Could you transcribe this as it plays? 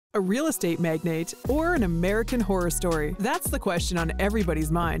a real estate magnate, or an American horror story? That's the question on everybody's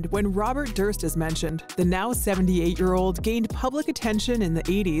mind when Robert Durst is mentioned. The now 78-year-old gained public attention in the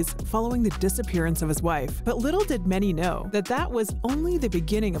 80s following the disappearance of his wife. But little did many know that that was only the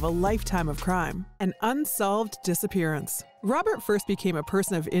beginning of a lifetime of crime, an unsolved disappearance. Robert first became a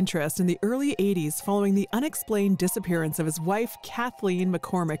person of interest in the early 80s following the unexplained disappearance of his wife, Kathleen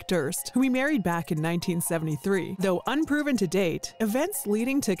McCormack Durst, who he married back in 1973. Though unproven to date, events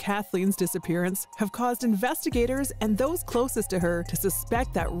leading to Kathleen's disappearance have caused investigators and those closest to her to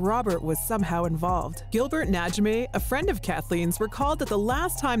suspect that Robert was somehow involved. Gilbert Najmeh, a friend of Kathleen's, recalled that the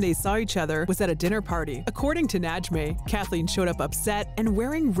last time they saw each other was at a dinner party. According to Najmeh, Kathleen showed up upset and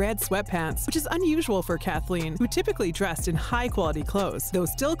wearing red sweatpants, which is unusual for Kathleen, who typically dressed in high-quality clothes. Though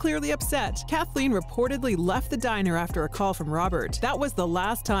still clearly upset, Kathleen reportedly left the diner after a call from Robert. That was the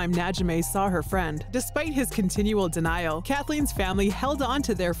last time Najmeh saw her friend. Despite his continual denial, Kathleen's family held on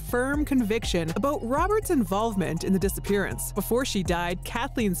to their firm conviction about Robert's involvement in the disappearance. Before she died,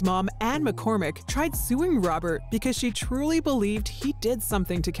 Kathleen's mom, Ann McCormack, tried suing Robert because she truly believed he did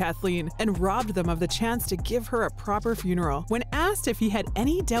something to Kathleen and robbed them of the chance to give her a proper funeral. When asked if he had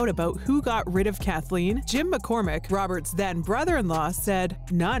any doubt about who got rid of Kathleen, Jim McCormack, Robert's then brother-in-law, said,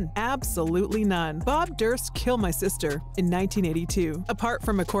 "None. Absolutely none. Bob Durst killed my sister in 1982. Apart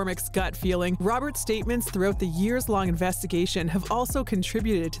from McCormack's gut feeling, Robert's statements throughout the years-long investigation have also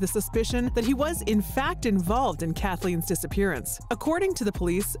contributed to the suspicion that he was in fact involved in Kathleen's disappearance. According to the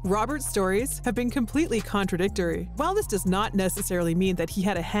police, Robert's stories have been completely contradictory. While this does not necessarily mean that he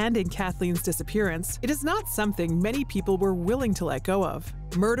had a hand in Kathleen's disappearance, it is not something many people were willing to let go of.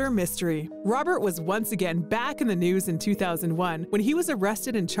 Murder mystery. Robert was once again back in the news in 2001 when he was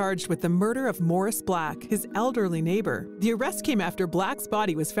arrested and charged with the murder of Morris Black, his elderly neighbor. The arrest came after Black's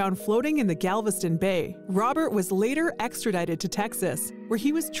body was found floating in the Galveston Bay. Robert was later extradited to Texas, where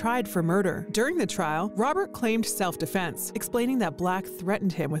he was tried for murder. During the trial, Robert claimed self-defense, explaining that Black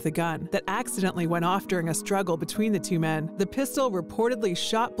threatened him with a gun that accidentally went off during a struggle between the two men. The pistol reportedly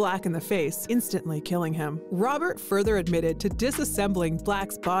shot Black in the face, instantly killing him. Robert further admitted to disassembling Black's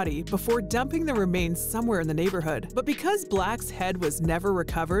body before dumping the remains somewhere in the neighborhood. But because Black's head was never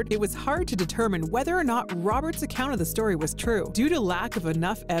recovered, it was hard to determine whether or not Robert's account of the story was true. Due to lack of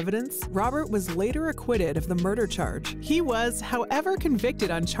enough evidence, Robert was later acquitted of the murder charge. He was, however,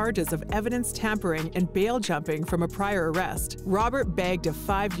 convicted on charges of evidence tampering and bail jumping from a prior arrest. Robert begged a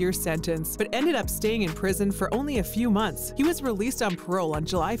 5-year sentence, but ended up staying in prison for only a few months. He was released on parole on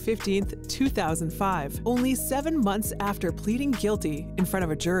July 15, 2005, only 7 months after pleading guilty in front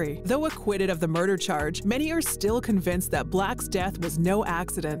of a jury. Though acquitted of the murder charge, many are still convinced that Black's death was no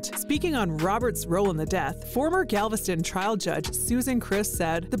accident. Speaking on Robert's role in the death, former Galveston trial judge Susan Chris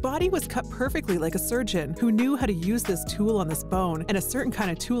said, "The body was cut perfectly like a surgeon who knew how to use this tool on this bone and a certain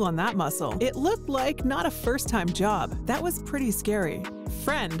kind of tool on that muscle. It looked like not a first-time job. That was pretty scary."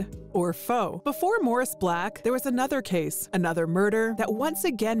 Friend or foe. Before Morris Black, there was another case, another murder, that once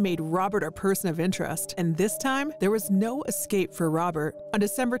again made Robert a person of interest. And this time, there was no escape for Robert. On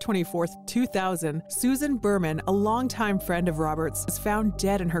December 24, 2000, Susan Berman, a longtime friend of Robert's, was found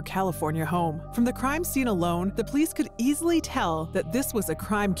dead in her California home. From the crime scene alone, the police could easily tell that this was a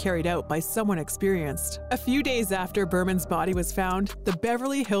crime carried out by someone experienced. A few days after Berman's body was found, the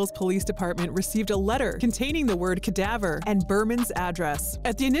Beverly Hills Police Department received a letter containing the word cadaver and Berman's address.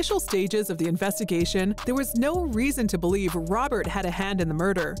 At the initial stages of the investigation, there was no reason to believe Robert had a hand in the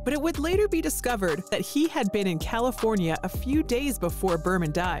murder, but it would later be discovered that he had been in California a few days before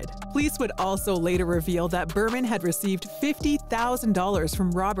Berman died. Police would also later reveal that Berman had received $50,000 from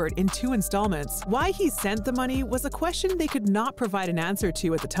Robert in 2 installments. Why he sent the money was a question they could not provide an answer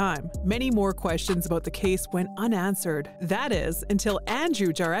to at the time. Many more questions about the case went unanswered. That is, until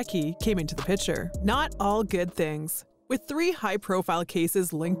Andrew Jarecki came into the picture. Not all good things. With 3 high-profile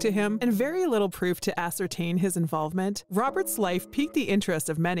cases linked to him and very little proof to ascertain his involvement, Robert's life piqued the interest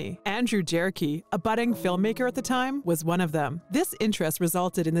of many. Andrew Jarecki, a budding filmmaker at the time, was one of them. This interest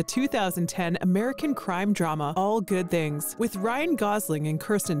resulted in the 2010 American crime drama All Good Things, with Ryan Gosling and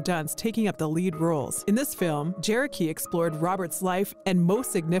Kirsten Dunst taking up the lead roles. In this film, Jarecki explored Robert's life and,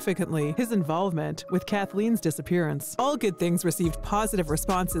 most significantly, his involvement with Kathleen's disappearance. All Good Things received positive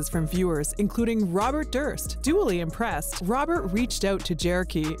responses from viewers, including Robert Durst, duly impressed arrest, Robert reached out to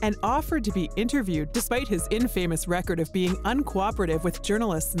Cherokee and offered to be interviewed despite his infamous record of being uncooperative with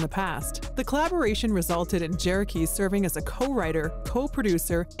journalists in the past. The collaboration resulted in Cherokee serving as a co-writer,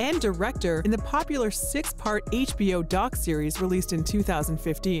 co-producer, and director in the popular 6-part HBO doc-series released in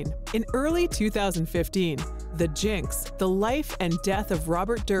 2015. In early 2015, The Jinx, The Life and Death of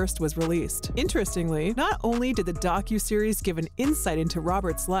Robert Durst was released. Interestingly, not only did the docu-series give an insight into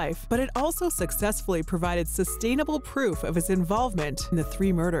Robert's life, but it also successfully provided sustainable proof of his involvement in the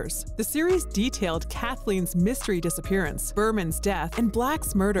 3 murders. The series detailed Kathleen's mystery disappearance, Berman's death, and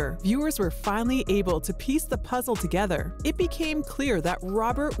Black's murder. Viewers were finally able to piece the puzzle together. It became clear that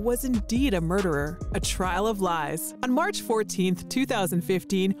Robert was indeed a murderer. A trial of lies. On March 14,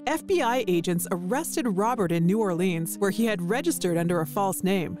 2015, FBI agents arrested Robert in New Orleans, where he had registered under a false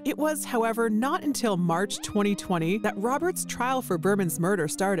name. It was, however, not until March 2020 that Robert's trial for Berman's murder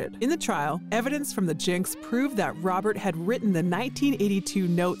started. In the trial, evidence from the Jinx proved that Robert had written the 1982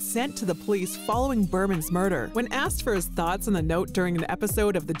 note sent to the police following Berman's murder. When asked for his thoughts on the note during an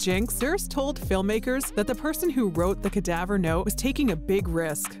episode of The Jinx, Durst told filmmakers that the person who wrote the cadaver note was taking a big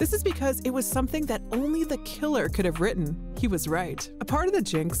risk. This is because it was something that only the killer could have written. He was right. A part of The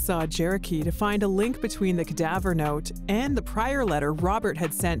Jinx saw Cherokee to find a link between the cadaver note and the prior letter Robert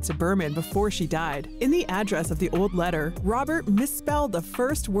had sent to Berman before she died. In the address of the old letter, Robert misspelled the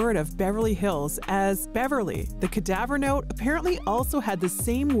first word of Beverly Hills as Beverly. The cadaver note apparently also had the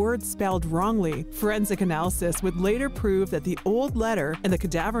same word spelled wrongly. Forensic analysis would later prove that the old letter and the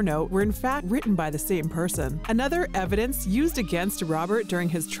cadaver note were in fact written by the same person. Another evidence used against Robert during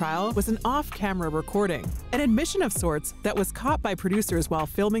his trial was an off-camera recording, an admission of sorts that was caught by producers while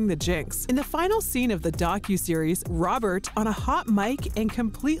filming The Jinx. In the final scene of the docu-series, Robert, on a hot mic and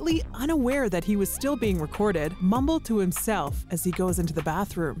completely unaware that he was still being recorded, mumbled to himself as he goes into the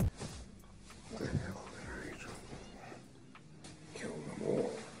bathroom. What the hell did I do? Kill them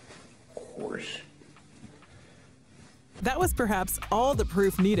all, of course. That was perhaps all the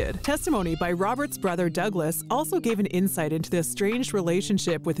proof needed. Testimony by Robert's brother Douglas also gave an insight into the estranged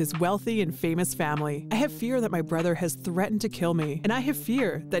relationship with his wealthy and famous family. I have fear that my brother has threatened to kill me, and I have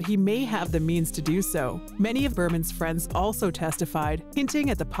fear that he may have the means to do so. Many of Berman's friends also testified, hinting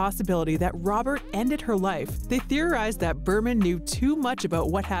at the possibility that Robert ended her life. They theorized that Berman knew too much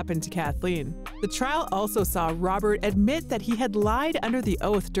about what happened to Kathleen. The trial also saw Robert admit that he had lied under the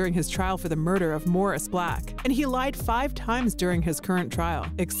oath during his trial for the murder of Morris Black, and he lied 5 times during his current trial.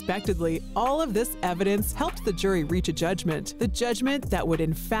 Expectedly, all of this evidence helped the jury reach a judgment, the judgment that would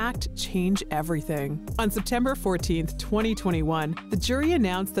in fact change everything. On September 14, 2021, the jury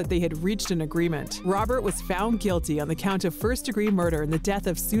announced that they had reached an agreement. Robert was found guilty on the count of first-degree murder in the death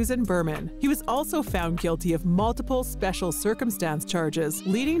of Susan Berman. He was also found guilty of multiple special circumstance charges,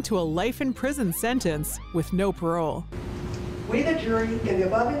 leading to a life in prison sentence with no parole. We, the jury, in the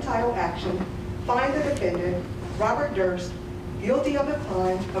above entitled action, find the defendant, Robert Durst, guilty of the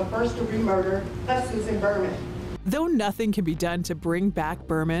crime of first-degree murder of Susan Berman. Though nothing can be done to bring back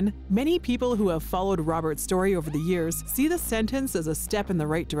Berman, many people who have followed Robert's story over the years see the sentence as a step in the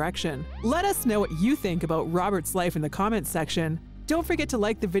right direction. Let us know what you think about Robert's life in the comments section. Don't forget to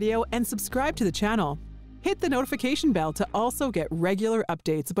like the video and subscribe to the channel. Hit the notification bell to also get regular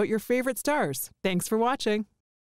updates about your favorite stars. Thanks for watching.